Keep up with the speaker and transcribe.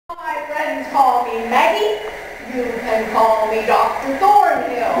friends call me Maggie. You can call me Dr.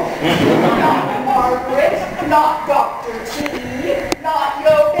 Thornhill. Not Margaret, not Dr. T, not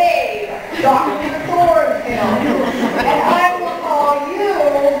Yo Babe, Dr. Thornhill. And I will call you,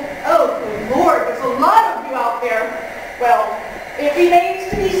 oh good Lord, there's a lot of you out there. Well, it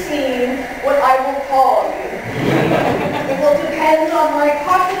remains to be seen what I will call you. It will depend on my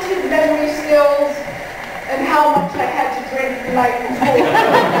cognitive memory skills and how much I had to drink the night before.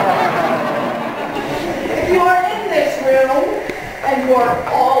 If you are in this room, and you are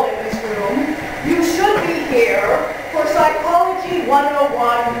all in this room, you should be here for Psychology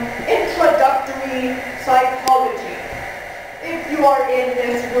 101, Introductory Psychology. If you are in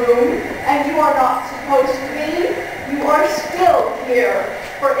this room, and you are not supposed to be, you are still here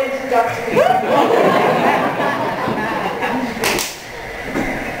for Introductory Psychology.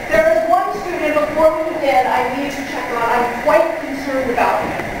 There is one student before we begin I need to check on. I'm quite concerned about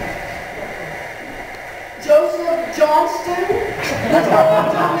him. Joseph Johnston.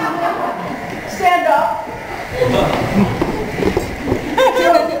 Stand up.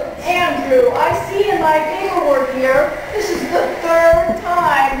 Joseph Andrew, I see in my paperwork here, this is the third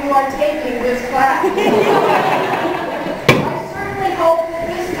time you are taking this class. I certainly hope that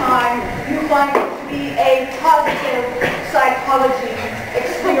this time you find it to be a positive psychology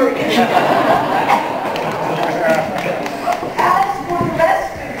experience. As for the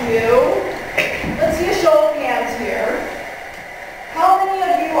rest of you, let's see a show of hands here. How many of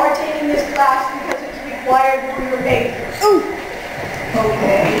you are taking this class because it's required for your major?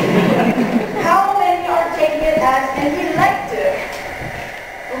 Okay. How many are taking it as an elective?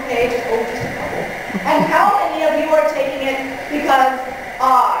 Okay, just a couple. And how many of you are taking it because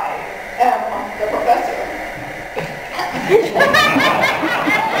I am the professor?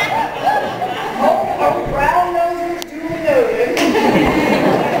 Oh, brown noses duly noted.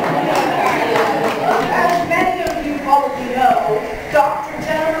 As many of you probably know, Dr.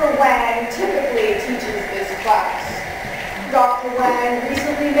 Jennifer Wang typically teaches this class. Dr. Wang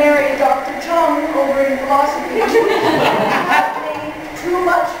recently married Dr. Chung over in philosophy. Apparently, too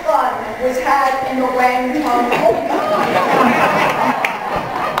much fun was had in the Wang-Chung home.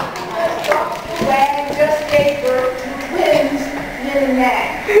 Dr. Wang just gave birth to twins, Yin and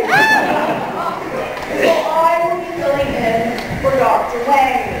Yang. So I will be filling in for Dr.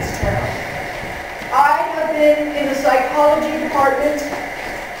 Wang this term. I have been in the psychology department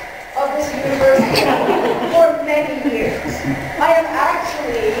of this university for many years. I am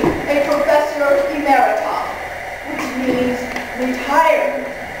actually a professor emerita, which means retired,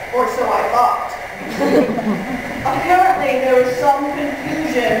 or so I thought. Apparently there was some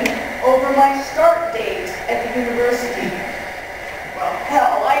confusion over my start date at the university. Well,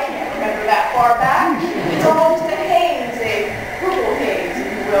 hell, I can't remember that far back. It's almost a haze, a purple haze, if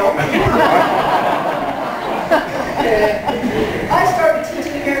you will. I started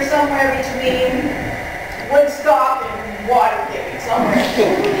teaching here somewhere between Woodstock and Watergate, somewhere.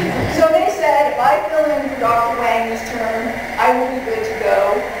 So they said if I fill in for Dr. Wang this term, I will be good to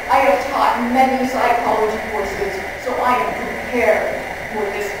go. I have taught many psychology courses, so I am prepared for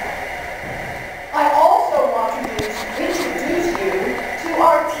this one. I also want to introduce you to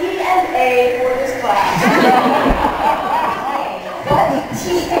our T&A for this class. What?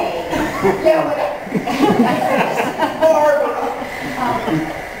 T.A. Yeah, whatever. Barbara.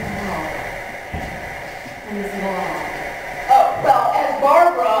 Oh, well, as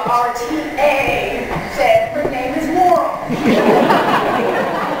Barbara, our TA, said, her name is Moral.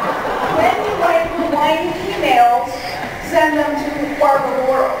 When you write your whiny emails, send them to Barbara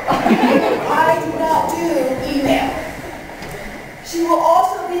Moral. I do not do email. She will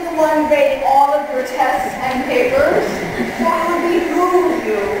also be the one grading all of your tests and papers, so it would behoove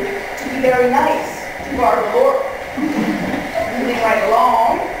you to be very nice to Barbara Moral. Moving right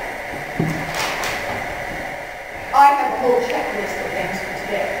along. I have a whole checklist of things for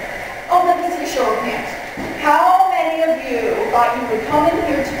today. Oh, let me see a show of hands. How many of you thought you would come in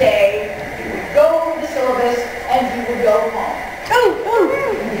here today, you would go over the syllabus, and you would go home?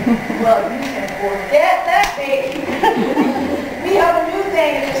 Well, you can forget that, baby. We have a new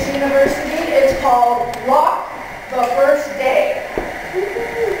thing at this university. It's called Rock the First Day.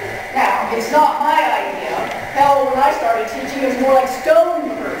 Now, it's not my idea. Hell, when I started teaching, it was more like Stone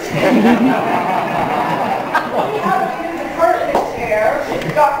the First Day. We have a new department chair,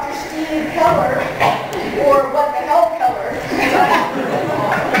 Dr. Steve Keller, or what the hell Keller.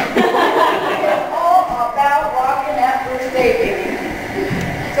 It's all about rocking that first day, baby.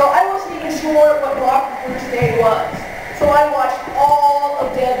 So I wasn't even sure what Rock the First Day was. So I watched all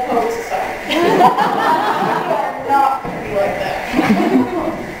of Dead Poet Society. I'm not going to be like that.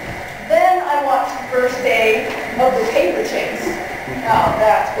 of the paper chase. Now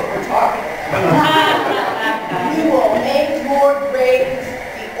that's what we're talking about. You will make your grades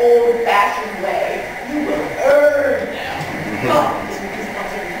the old-fashioned way. You will earn them.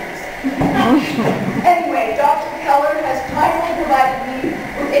 Anyway, Dr. Keller has kindly provided me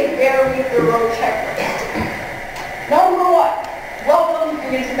with a very thorough checklist. Number 1, welcome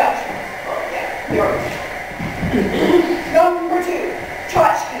and introduction. Oh yeah, yours. Number 2,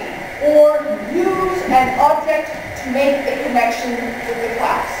 tchotchke, or use an object to make a connection with the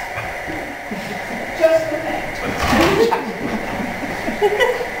class. Just the thing.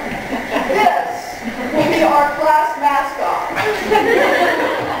 This will be our class mascot.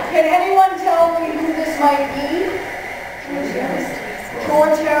 Can anyone tell me who this might be?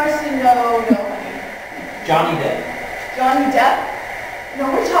 George Harrison? No, honey. Johnny Depp. Johnny Depp? No,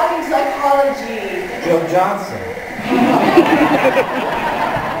 we're talking psychology. Joe Johnson.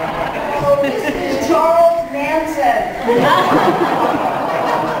 Oh, this is Charles Manson. He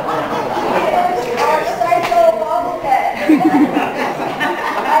is our psycho bobblehead.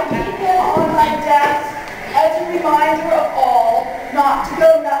 I keep him on my desk as a reminder of all not to go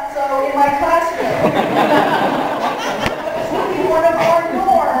nutso in my classroom. This will be one of our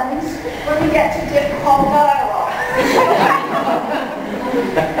norms when we get to difficult dialogue.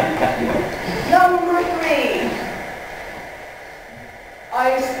 Number 3,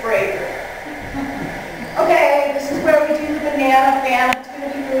 icebreaker. Okay, this is where we do the banana fan. It's going to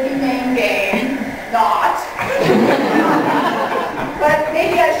be really main game. Not. But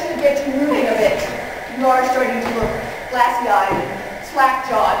maybe I should get you moving a bit. You are starting to look glassy-eyed and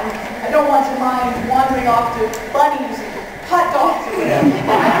slack-jawed, and I don't want your mind wandering off to bunnies and hot dogs or whatever.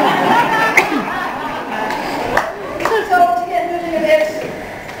 So to get moving a bit,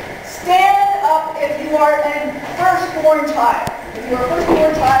 stand up if you are a firstborn child. If you are a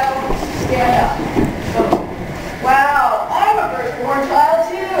firstborn child, stand up. So, wow, I'm a firstborn child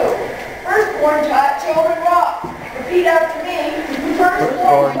too. Firstborn children rock. Repeat after me.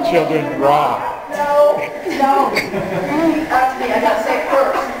 Firstborn children rock. No. Repeat after me. I gotta say it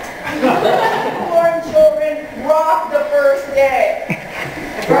first. Firstborn children rock the first day.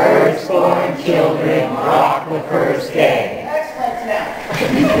 Firstborn children rock the first day. Excellent now.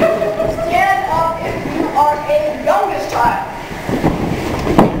 Stand up if you are a youngest child.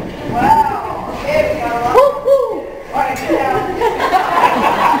 Wow. Okay, we got a lot. Woo-hoo. All right, get down.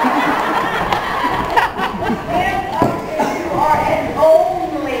 Stand up if you are an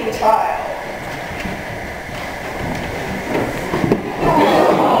only child.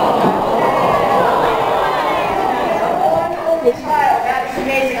 One only child. That is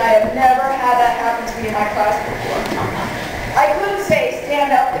amazing. I have never had that happen to me in my class before. I could say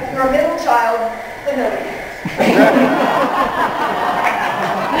stand up if you're a middle child, but nobody cares.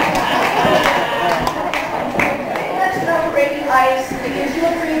 That's not breaking ice. It gives you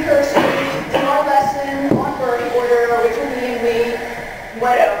a precursor to our lesson on birth order, which will be in week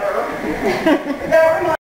whatever. That reminds